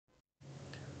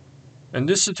In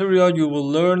this tutorial, you will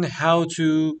learn how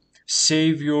to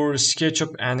save your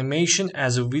SketchUp animation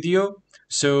as a video.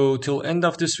 So till end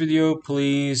of this video,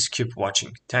 please keep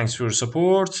watching. Thanks for your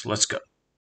support. Let's go.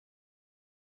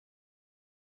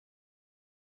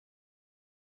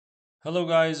 Hello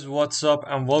guys, what's up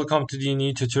and welcome to the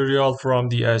new tutorial from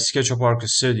the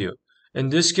SketchUpArchStudio. In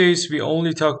this case, we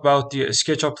only talk about the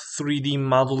SketchUp 3D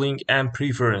modeling and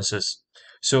preferences.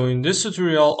 So in this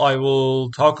tutorial, I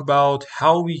will talk about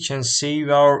how we can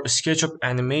save our SketchUp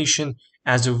animation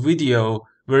as a video,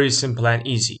 very simple and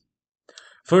easy.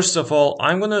 First of all,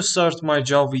 I'm gonna start my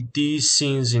job with these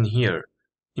scenes in here.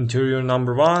 Interior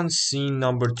number 1, scene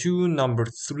number 2, number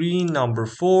 3, number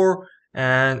 4,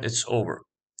 and it's over.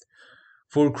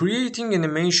 For creating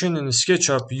animation in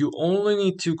SketchUp, you only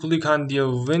need to click on the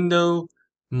window,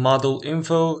 model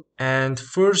info, and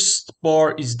first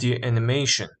bar is the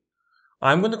animation.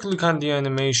 I'm going to click on the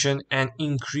animation and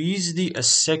increase the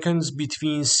seconds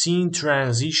between scene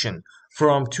transition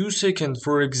from 2 seconds,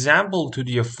 for example, to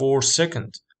the 4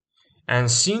 seconds. And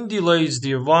scene delay is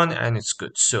the 1 and it's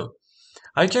good. So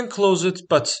I can close it,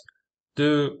 but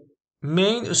the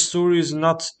main story is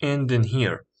not ending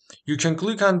here. You can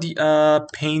click on the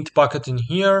paint bucket in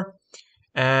here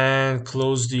and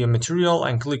close the material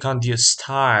and click on the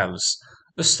styles.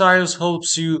 The styles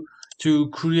helps you to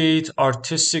create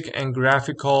artistic and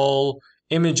graphical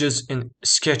images in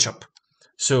SketchUp.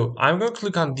 So I'm going to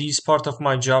click on this part of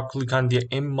my job, click on the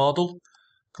M model,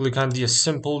 click on the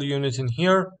simple unit in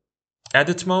here,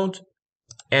 edit mode,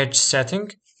 edge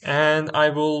setting, and I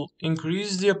will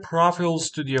increase the profiles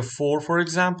to the 4, for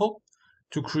example,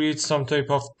 to create some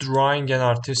type of drawing and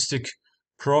artistic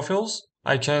profiles.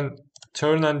 I can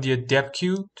turn on the depth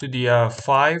Q to the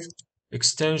 5,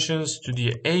 extensions to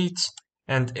the 8,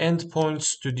 and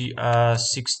endpoints to the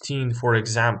 16, for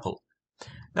example.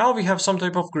 Now we have some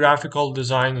type of graphical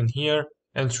design in here,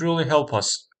 and it really help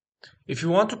us. If you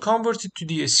want to convert it to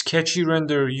the sketchy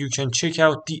render, you can check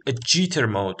out the jitter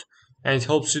mode, and it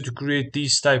helps you to create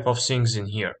these type of things in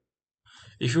here.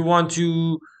 If you want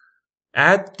to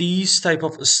add these type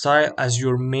of style as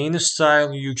your main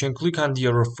style, you can click on the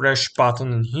refresh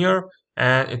button in here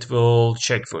and it will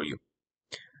check for you.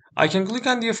 I can click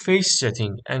on the face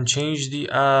setting and change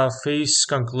the face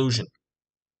conclusion.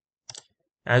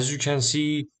 As you can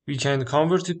see, we can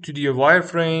convert it to the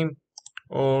wireframe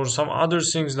or some other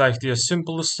things like the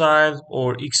simple style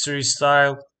or X-ray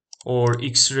style or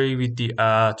X-ray with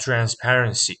the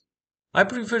transparency. I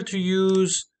prefer to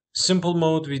use simple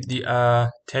mode with the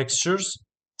textures,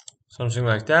 something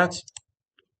like that.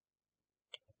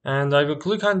 And I will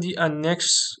click on the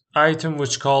next item,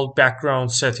 which called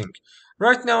background setting.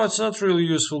 Right now it's not really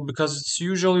useful because it's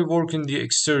usually work in the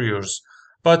exteriors.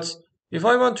 But if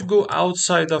I want to go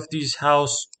outside of this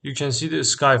house, you can see the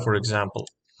sky, for example.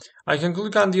 I can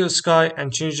click on the sky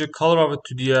and change the color of it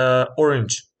to the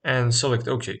orange and select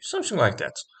OK, something like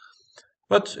that.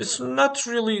 But it's not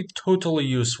really totally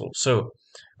useful. So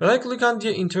when I click on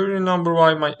the interior number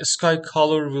Y, my sky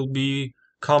color will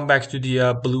come back to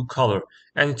the blue color,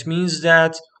 and it means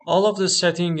that all of the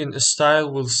setting and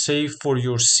style will save for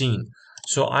your scene.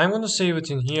 So I'm going to save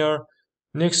it in here.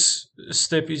 Next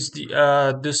step is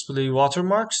the display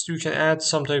watermarks. You can add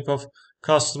some type of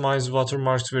customized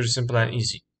watermarks, very simple and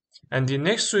easy. And the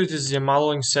next to it is the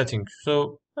modeling setting,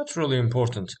 so that's really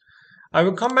important. I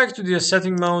will come back to the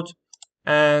setting mode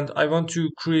and I want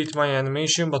to create my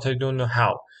animation, but I don't know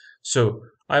how. So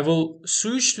I will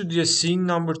switch to the scene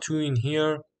number 2 in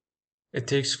here. It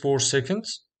takes 4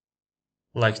 seconds,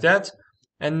 like that.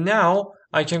 And now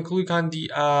I can click on the,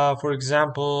 for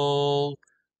example,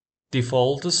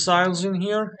 default styles in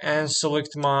here and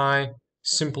select my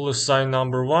simple style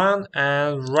number 1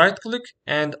 and right click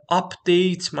and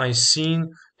update my scene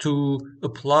to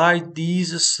apply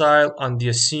these style on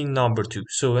the scene number 2.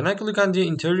 So when I click on the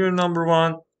interior number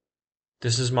 1,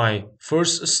 this is my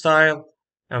first style,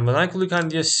 and when I click on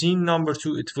the scene number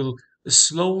 2, it will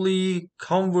slowly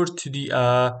convert to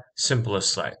the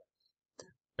simplest style.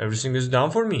 Everything is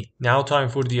done for me. Now time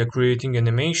for the creating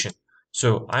animation.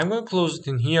 So I'm going to close it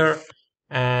in here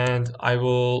and I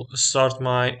will start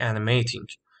my animating.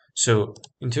 So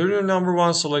interior number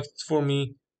 1 selected for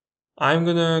me. I'm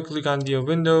gonna click on the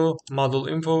window, model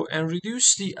info, and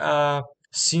reduce the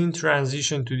scene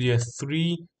transition to the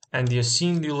 3 and the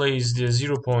scene delay is the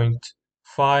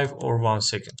 0.5 or 1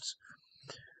 second.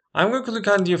 I'm gonna click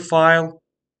on the file,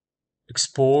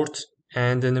 export,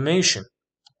 and animation.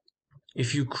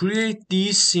 If you create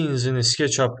these scenes in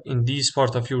SketchUp in this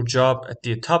part of your job at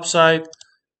the top side,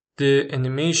 the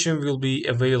animation will be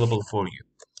available for you.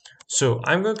 So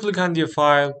I'm going to click on the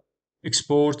file,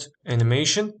 export,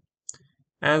 animation.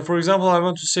 And for example, I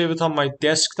want to save it on my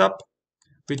desktop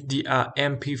with the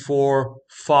MP4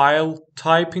 file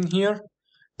type in here.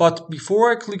 But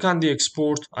before I click on the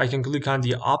export, I can click on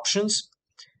the options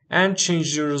and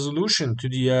change the resolution to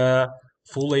the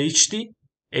full HD,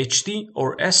 HD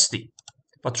or SD.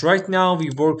 But right now we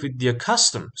work with the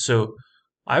custom. So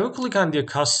I will click on the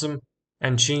custom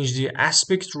and change the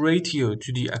aspect ratio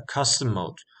to the custom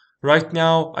mode. Right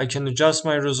now I can adjust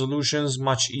my resolutions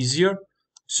much easier.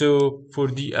 So for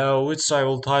the width I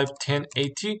will type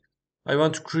 1080. I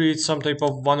want to create some type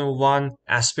of 101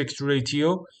 aspect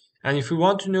ratio. And if you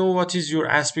want to know what is your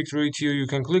aspect ratio, you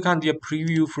can click on the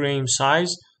preview frame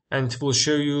size and it will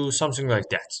show you something like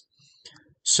that.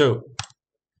 So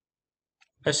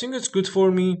I think it's good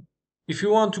for me. If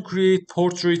you want to create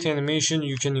portrait animation,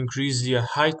 you can increase the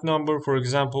height number, for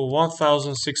example,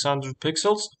 1600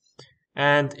 pixels,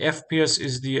 and FPS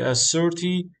is the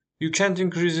 30. You can't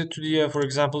increase it to the, for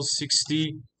example,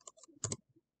 60,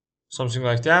 something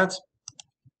like that.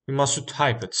 You must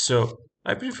type it. So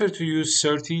I prefer to use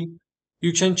 30.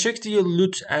 You can check the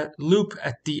loop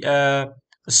at the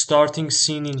starting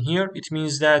scene in here. It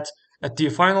means that at the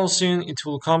final scene, it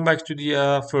will come back to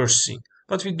the first scene,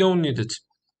 but we don't need it.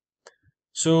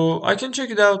 So I can check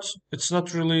it out. It's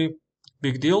not really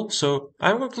big deal. So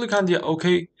I'm going to click on the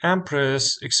OK and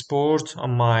press export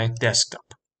on my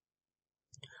desktop.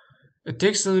 It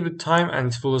takes a little bit of time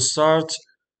and it will start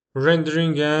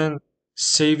rendering and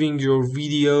saving your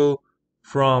video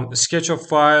from a SketchUp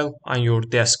file on your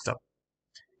desktop.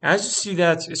 As you see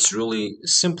that it's really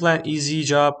simple and easy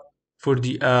job for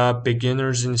the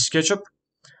beginners in SketchUp.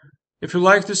 If you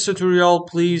like this tutorial,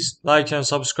 please like and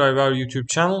subscribe our YouTube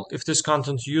channel. If this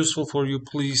content is useful for you,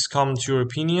 please comment your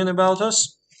opinion about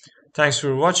us. Thanks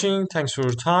for watching, thanks for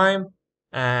your time,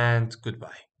 and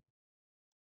goodbye.